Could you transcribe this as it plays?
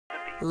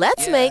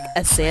Let's make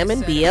a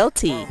salmon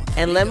BLT,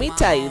 and let me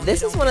tell you,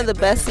 this is one of the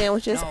best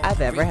sandwiches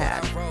I've ever had.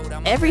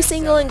 Every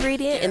single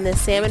ingredient in this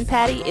salmon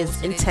patty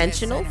is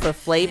intentional for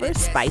flavor,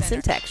 spice,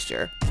 and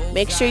texture.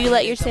 Make sure you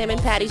let your salmon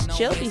patties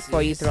chill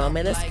before you throw them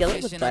in a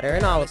skillet with butter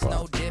and olive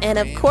oil. And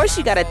of course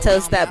you gotta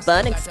toast that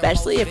bun,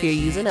 especially if you're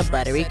using a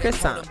buttery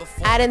croissant.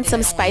 Add in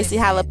some spicy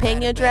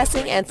jalapeno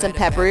dressing and some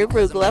peppery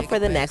arugula for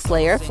the next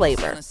layer of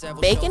flavor.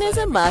 Bacon is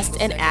a must,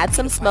 and add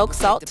some smoked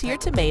salt to your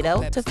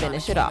tomato to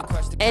finish it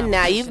off. And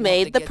now you've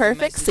made the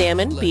perfect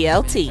salmon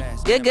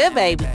BLT. Good, baby.